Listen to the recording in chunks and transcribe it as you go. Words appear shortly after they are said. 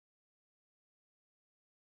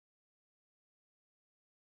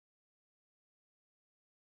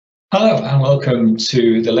Hello and welcome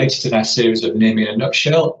to the latest in our series of Near Me in a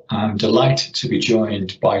Nutshell. I'm delighted to be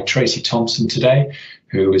joined by Tracy Thomson today,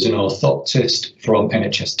 who is an orthoptist from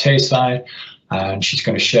NHS Tayside, and she's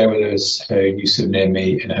going to share with us her use of Near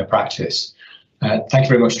Me in her practice. Thank you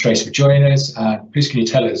very much, Tracy, for joining us. Please can you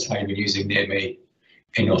tell us how you've been using Near Me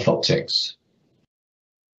in orthoptics?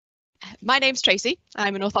 My name's Tracy.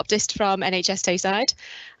 I'm an orthoptist from NHS Tayside.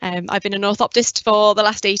 I've been an orthoptist for the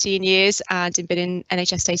last 18 years and I've been in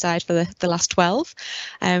NHS Tayside for the last 12.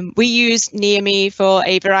 We use Near Me for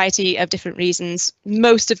a variety of different reasons.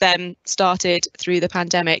 Most of them started through the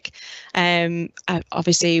pandemic.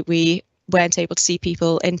 Obviously, we weren't able to see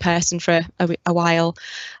people in person for a while.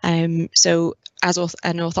 So as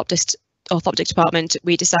an orthoptic department,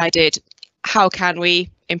 we decided, how can we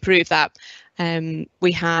improve that?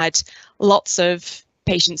 We had lots of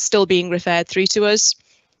patients still being referred through to us,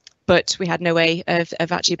 but we had no way of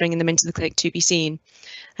actually bringing them into the clinic to be seen.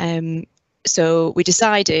 So we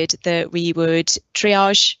decided that we would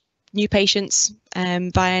triage new patients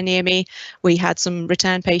via Near Me. We had some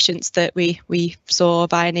return patients that we saw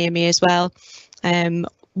via Near Me as well.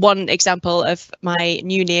 One example of my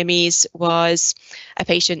new Near Me's was a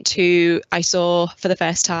patient who I saw for the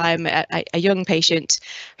first time, a young patient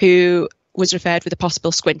who was referred with a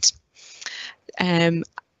possible squint.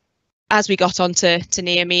 As we got on to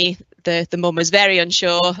Near Me, the mum was very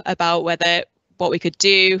unsure about what we could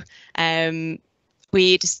do.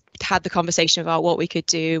 We just had the conversation about what we could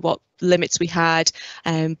do, what limits we had,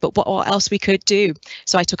 but what else we could do.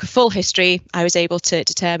 So I took a full history. I was able to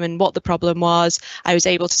determine what the problem was. I was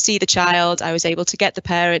able to see the child. I was able to get the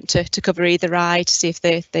parent to cover either eye to see if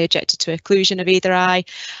they objected to occlusion of either eye.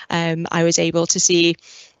 I was able to see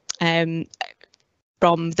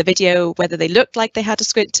from the video whether they looked like they had a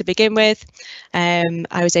squint to begin with.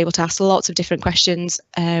 I was able to ask lots of different questions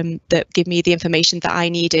that give me the information that I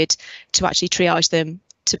needed to actually triage them,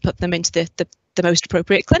 to put them into the most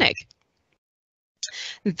appropriate clinic.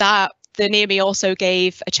 The Near Me also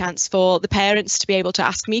gave a chance for the parents to be able to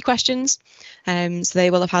ask me questions. So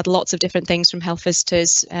they will have had lots of different things from health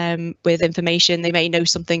visitors with information. They may know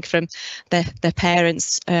something from their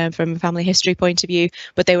parents from a family history point of view,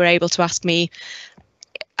 but they were able to ask me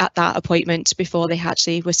at that appointment before they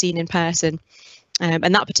actually were seen in person.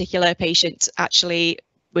 And that particular patient actually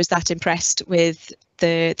was that impressed with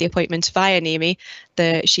the appointment via Near Me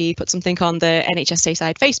that she put something on the NHS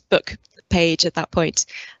Tayside Facebook page at that point,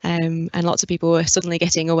 and lots of people were suddenly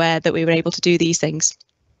getting aware that we were able to do these things.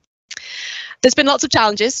 There's been lots of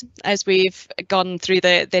challenges as we've gone through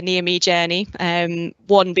the Near Me journey,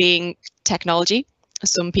 one being technology.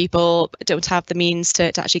 Some people don't have the means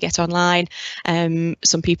to actually get online.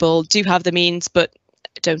 Some people do have the means but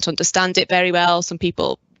don't understand it very well. Some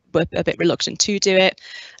people were a bit reluctant to do it.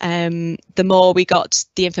 The more we got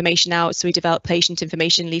the information out, so we developed patient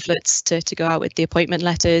information leaflets to go out with the appointment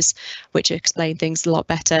letters, which explain things a lot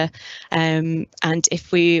better. And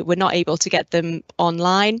if we were not able to get them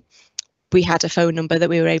online, we had a phone number that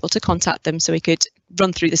we were able to contact them, so we could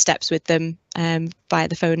run through the steps with them via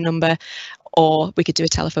the phone number, or we could do a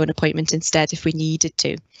telephone appointment instead if we needed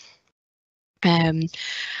to.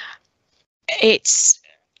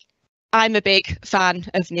 I'm a big fan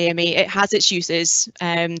of Near Me. It has its uses.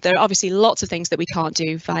 There are obviously lots of things that we can't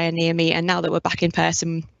do via Near Me, and now that we're back in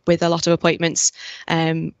person with a lot of appointments,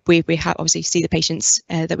 we have obviously see the patients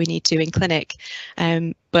that we need to in clinic.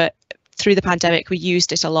 But through the pandemic, we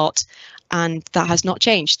used it a lot, and that has not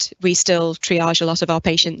changed. We still triage a lot of our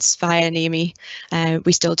patients via Near Me.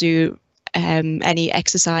 We still do any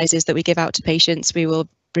exercises that we give out to patients. We will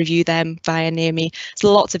review them via Near Me. There's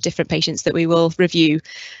lots of different patients that we will review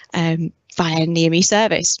via Near Me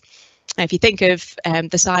service. If you think of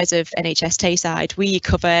the size of NHS Tayside, we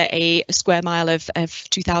cover a square mile of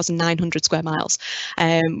 2,900 square miles,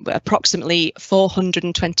 approximately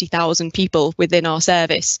 420,000 people within our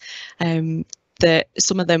service. That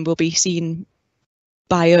some of them will be seen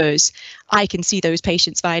by us. I can see those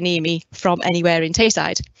patients via Near Me from anywhere in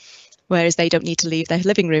Tayside, whereas they don't need to leave their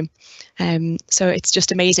living room. So it's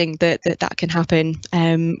just amazing that can happen.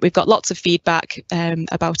 We've got lots of feedback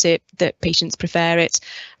about it, that patients prefer it.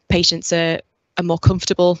 Patients are more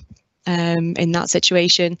comfortable in that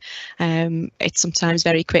situation. It's sometimes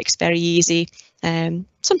very quick, it's very easy,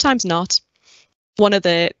 sometimes not. One of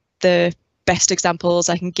the best examples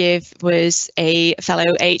I can give was a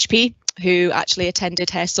fellow AHP who actually attended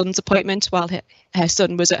her son's appointment while her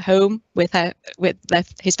son was at home with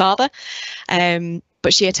his father,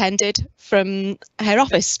 but she attended from her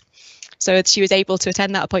office. So she was able to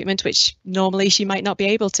attend that appointment, which normally she might not be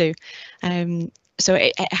able to. So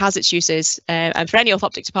it has its uses, and for any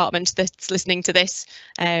orthoptic department that's listening to this,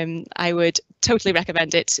 I would totally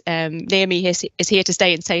recommend it. Near Me is here to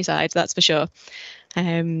stay in Tayside, that's for sure.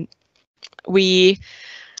 I'm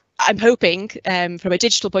hoping, from a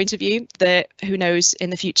digital point of view, that who knows,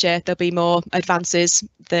 in the future there'll be more advances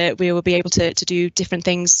that we will be able to do different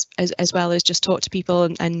things as well as just talk to people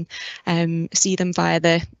and see them via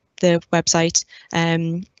the website.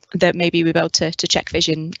 That maybe we'll be able to check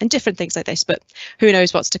vision and different things like this, but who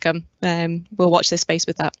knows what's to come. We'll watch this space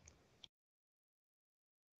with that.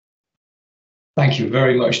 Thank you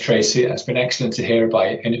very much, Tracy. It's been excellent to hear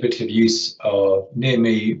about innovative use of Near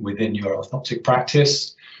Me within your orthoptic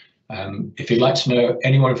practice. If you'd like to know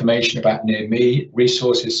any more information about Near Me,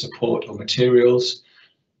 resources, support or materials,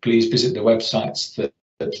 please visit the websites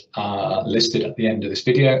that are listed at the end of this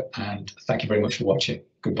video, and thank you very much for watching.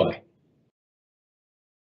 Goodbye.